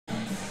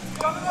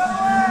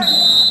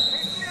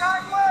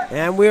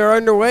And we are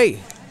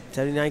underway.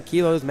 79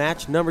 kilos,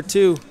 match number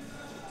 2.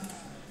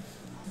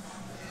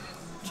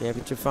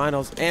 Championship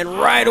finals. And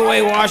right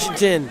away,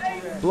 Washington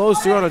blows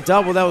through on a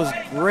double. That was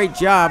a great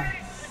job.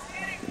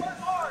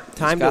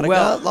 Timed it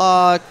well. Got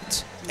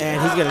locked.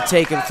 And he's going to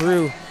take him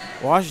through.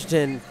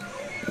 Washington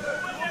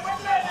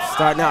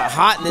starting out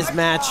hot in this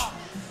match.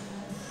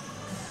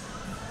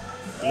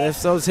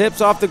 Lifts those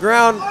hips off the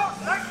ground.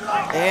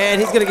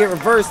 And he's going to get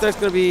reversed. That's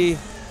going to be...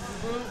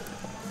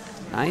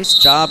 Nice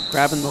job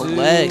grabbing the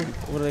leg.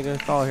 What are they going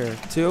to call here?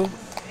 2?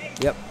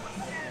 Yep.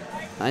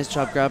 Nice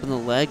job grabbing the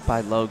leg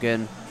by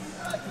Logan.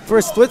 For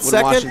a split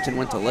second. Washington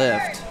went to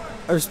lift.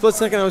 For a split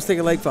second, I was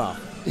thinking leg foul.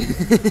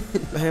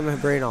 I had my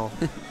brain all.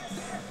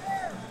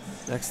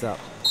 Next up.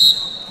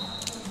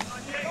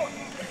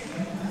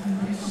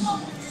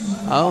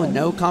 Oh,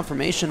 no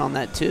confirmation on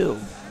that too.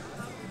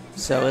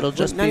 So it'll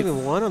just not be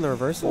even 1 on the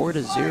reversal.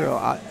 4-0.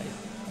 Up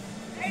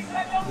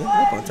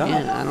on top.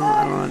 Yeah,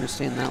 I don't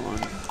understand that one.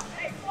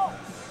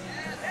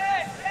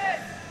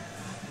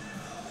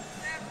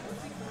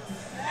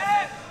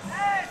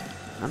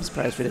 I'm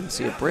surprised we didn't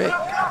see a brick.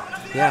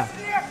 Yeah.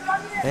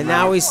 And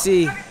now we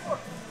see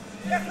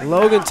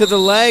Logan to the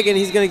leg, and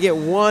he's going to get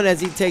 1 as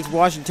he takes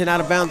Washington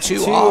out of bounds.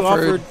 2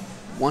 offered,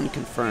 1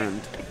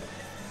 confirmed.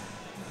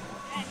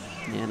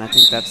 And I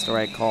think that's the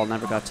right call.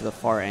 Never got to the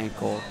far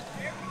ankle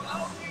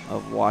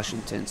of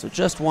Washington. So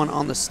just 1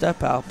 on the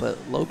step out, but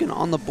Logan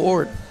on the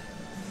board.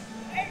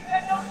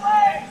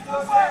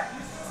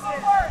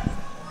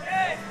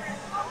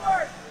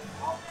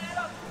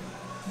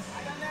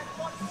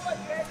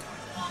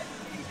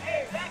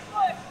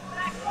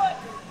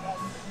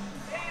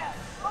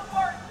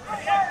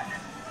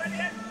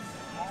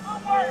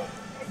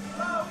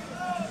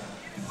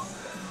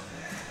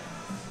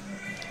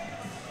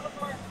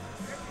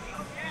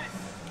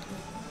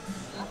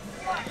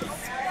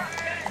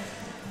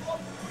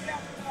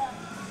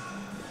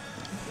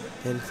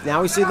 And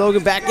now we see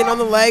Logan back in on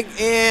the leg,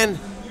 and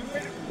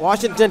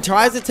Washington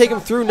tries to take him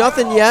through.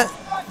 Nothing yet.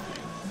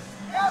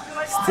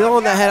 Still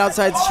on that head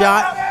outside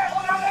shot.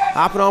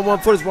 Hopping on 1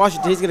 foot is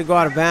Washington. He's going to go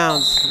out of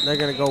bounds. They're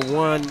going to go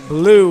 1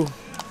 blue.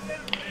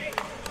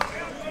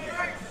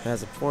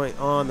 Has a point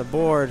on the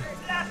board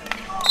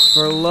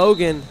for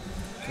Logan.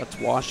 Cuts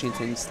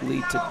Washington's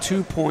lead to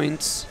 2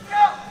 points.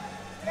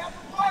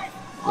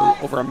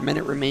 Over a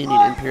minute remaining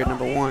in period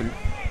number 1.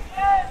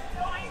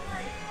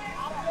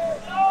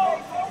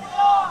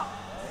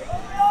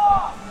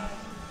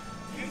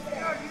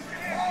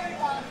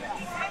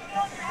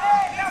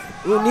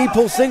 Ooh, knee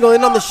pull single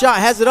in on the shot,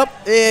 has it up,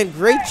 and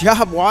great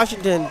job.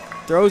 Washington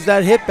throws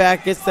that hip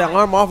back, gets the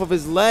arm off of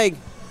his leg,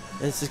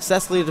 and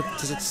successfully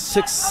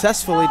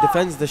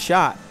defends the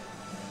shot.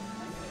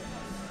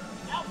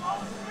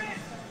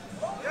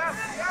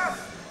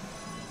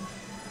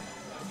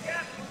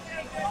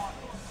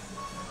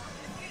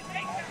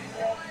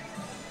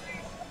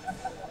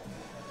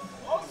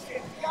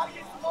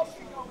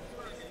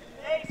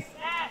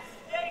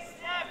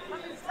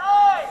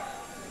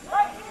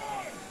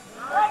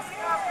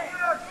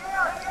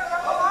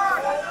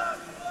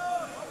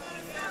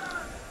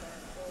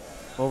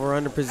 Over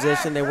under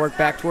position, they work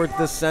back towards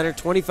the center.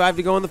 25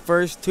 to go in the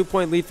first,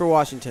 2-point lead for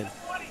Washington.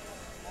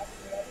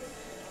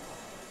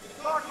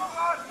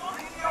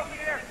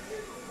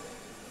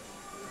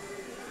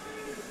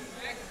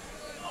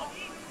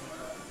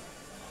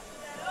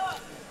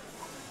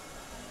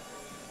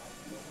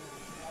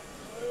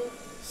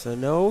 So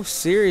no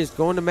series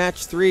going to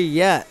match 3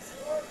 yet.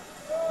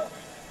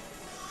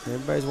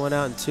 Everybody's 1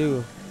 out and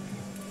 2.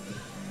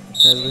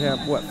 As we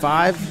have, what,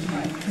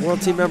 5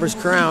 world team members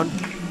crowned.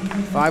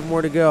 5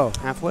 more to go.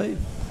 Halfway.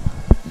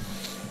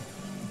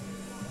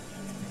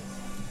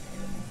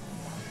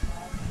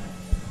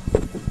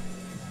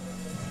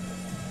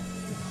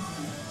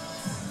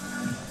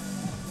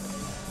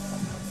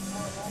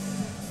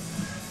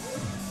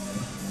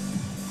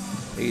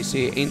 There you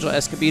see Angel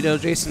Escobedo,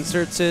 Jason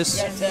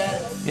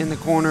Sertzis in the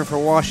corner for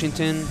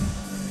Washington.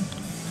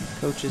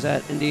 Coaches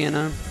at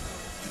Indiana.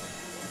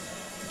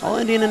 All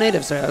Indiana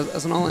natives. Sorry,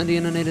 that's an all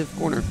Indiana native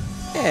corner.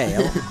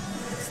 Yeah,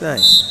 it's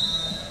nice.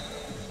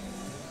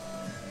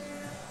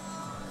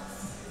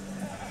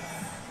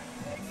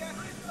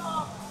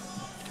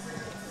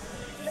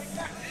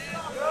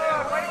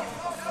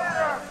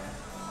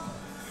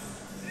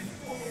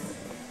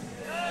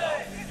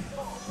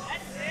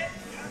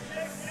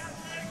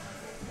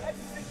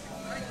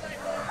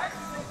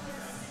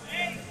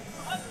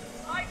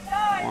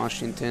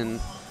 Washington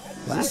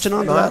latching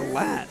onto that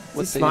lat.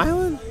 What's he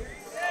smiling?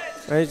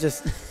 Or he's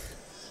just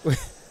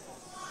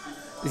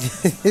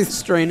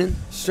straining.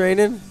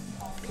 Straining.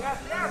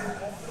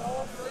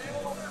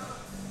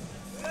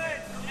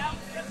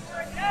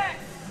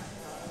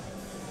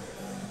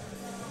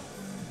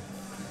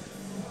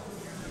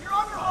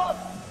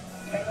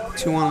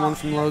 Two on one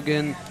from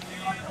Logan.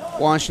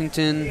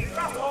 Washington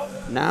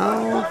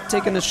now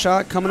taking a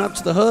shot, coming up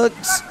to the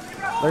hooks.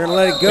 They're gonna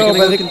let it go.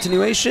 By the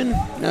continuation?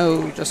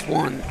 No, just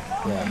 1.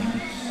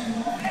 Yeah.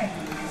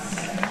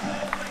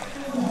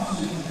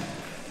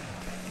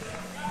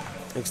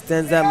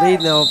 Extends that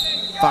lead now,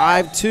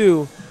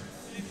 5-2.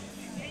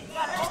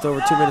 Just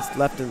over 2 minutes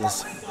left in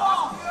this.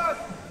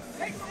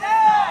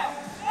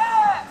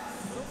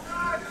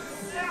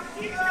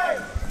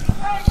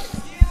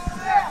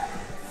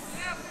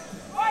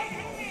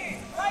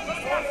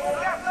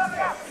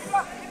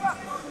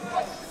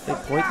 They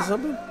point to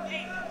something?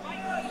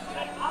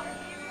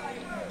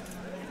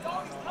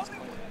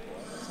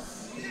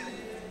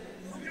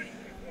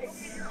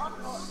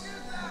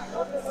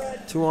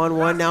 Two on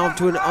one now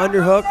to an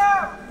underhook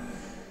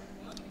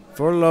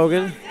for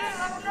Logan.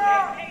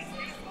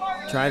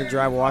 Trying to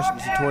drive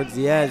Washington towards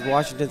the edge.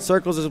 Washington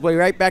circles his way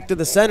right back to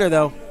the center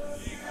though.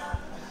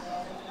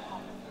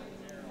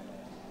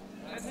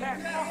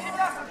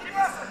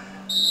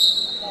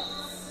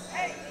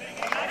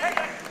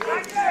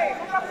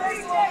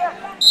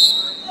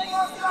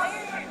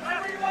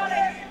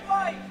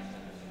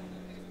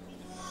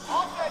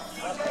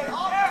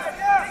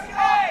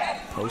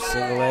 Post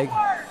single leg.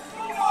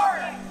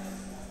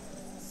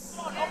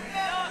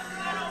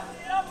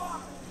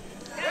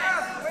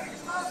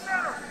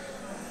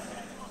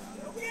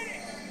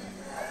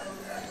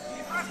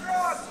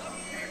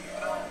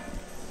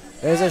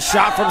 There's a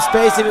shot from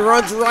space and he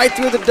runs right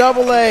through the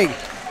double leg.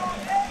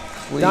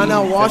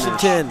 Donnell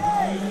Washington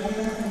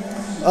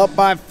up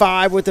by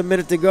 5 with a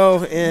minute to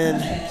go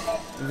and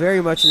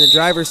very much in the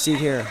driver's seat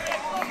here.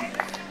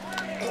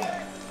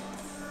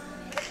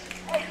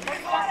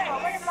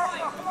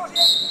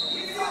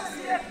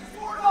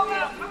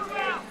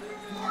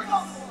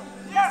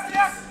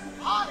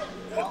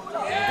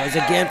 Goes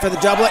again for the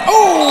double leg.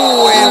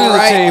 Oh, and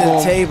right in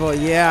the table.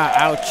 Yeah,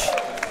 ouch.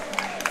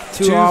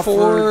 2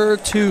 for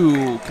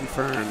 2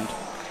 confirmed.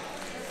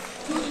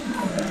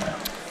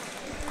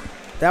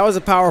 That was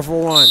a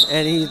powerful one,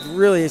 and he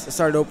really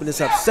started to open this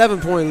up.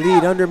 7-point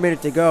lead, under a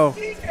minute to go.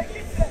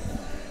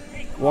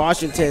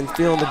 Washington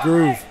feeling the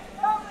groove.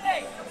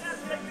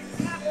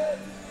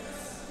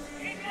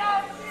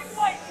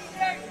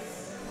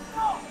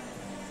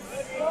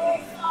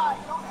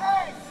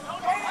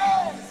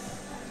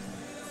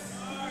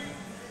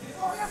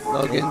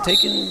 Logan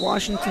taking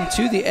Washington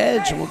to the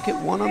edge, and we'll get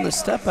one on the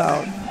step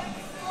out.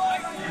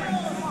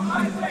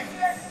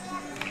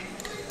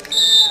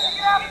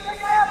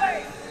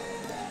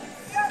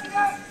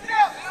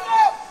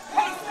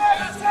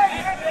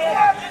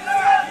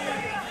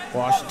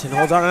 Washington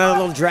holds on another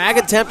little drag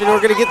attempt, and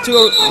we're going to get to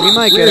a we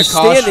might get a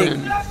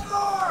standing. caution.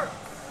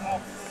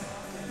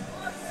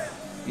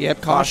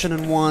 Yep, caution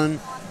and 1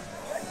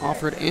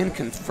 offered and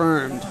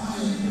confirmed.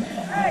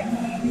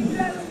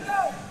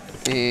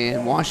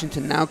 And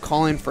Washington now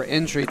calling for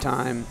injury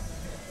time,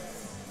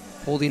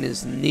 holding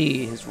his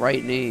knee, his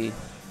right knee.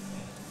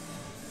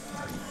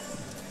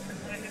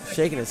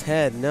 Shaking his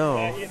head,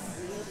 no.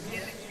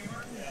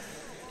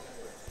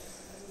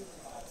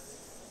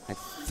 I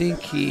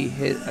think he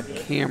hit a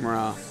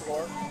camera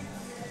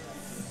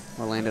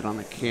or landed on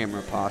a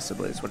camera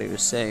possibly is what he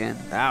was saying.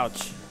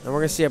 Ouch. And we're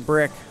going to see a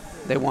brick.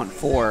 They want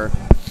 4.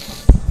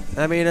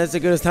 I mean, that's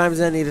as good as time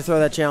as any to throw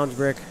that challenge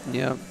brick.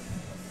 Yep.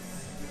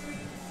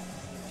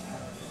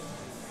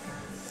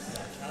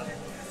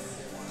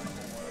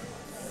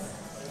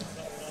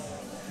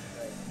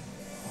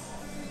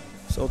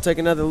 So we'll take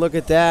another look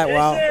at that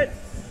while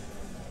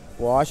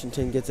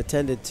Washington gets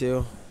attended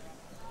to.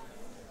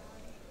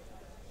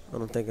 I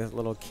don't think a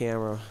little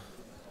camera,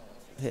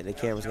 hitting the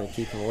camera is going to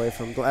keep him away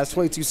from the last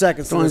 22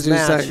 seconds to this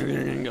match. 22 seconds,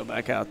 we're going to go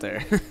back out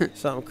there.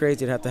 Something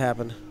crazy would have to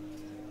happen.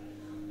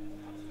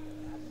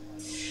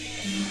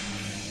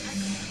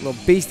 Little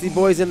Beastie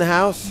Boys in the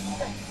house.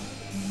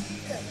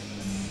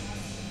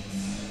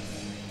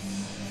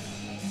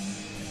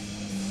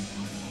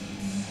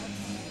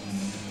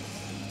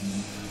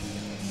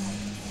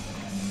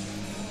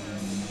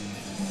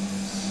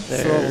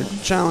 Their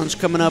challenge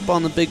coming up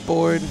on the big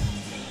board.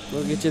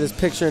 We'll get you this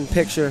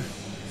picture-in-picture.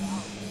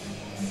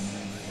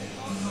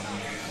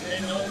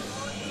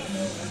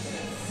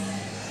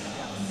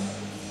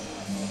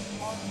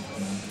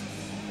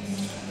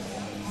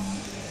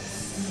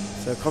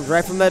 So it comes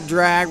right from that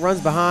drag,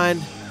 runs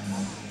behind.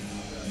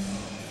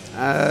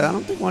 I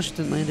don't think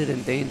Washington landed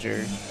in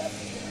danger.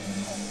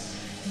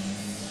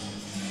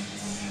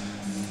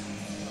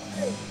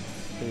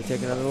 Can you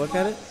take another look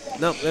at it?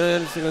 Nope, they're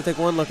just going to take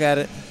one look at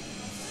it.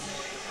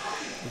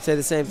 And say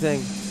the same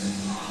thing.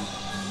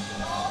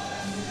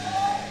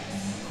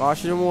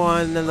 Caution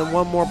 1, and then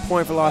 1 more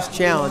point for lost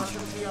challenge. So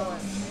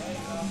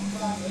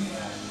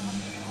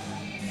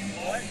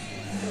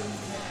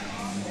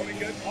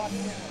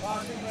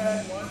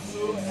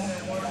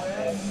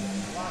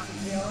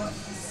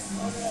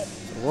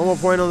 1 more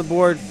point on the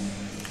board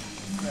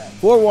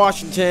for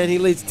Washington. He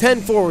leads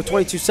 10-4 with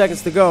 22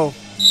 seconds to go.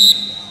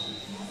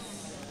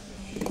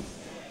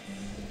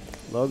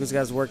 Logan's got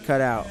his work cut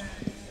out.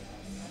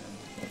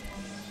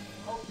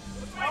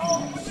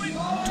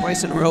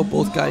 Twice in a row,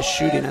 both guys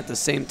shooting at the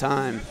same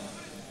time.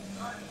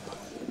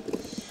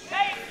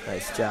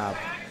 Nice job.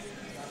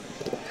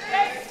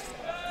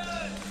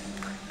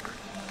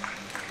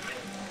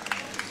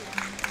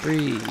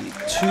 Three,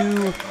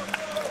 two,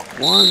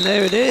 One,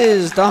 there it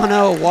is.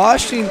 Donnell,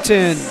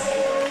 Washington.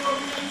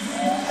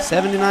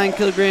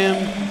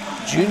 79-kilogram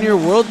junior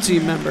world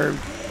team member.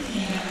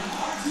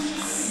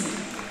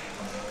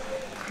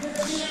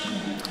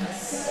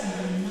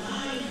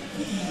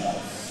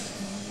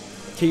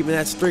 Keeping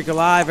that streak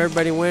alive.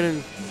 Everybody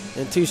winning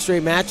in 2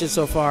 straight matches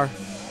so far.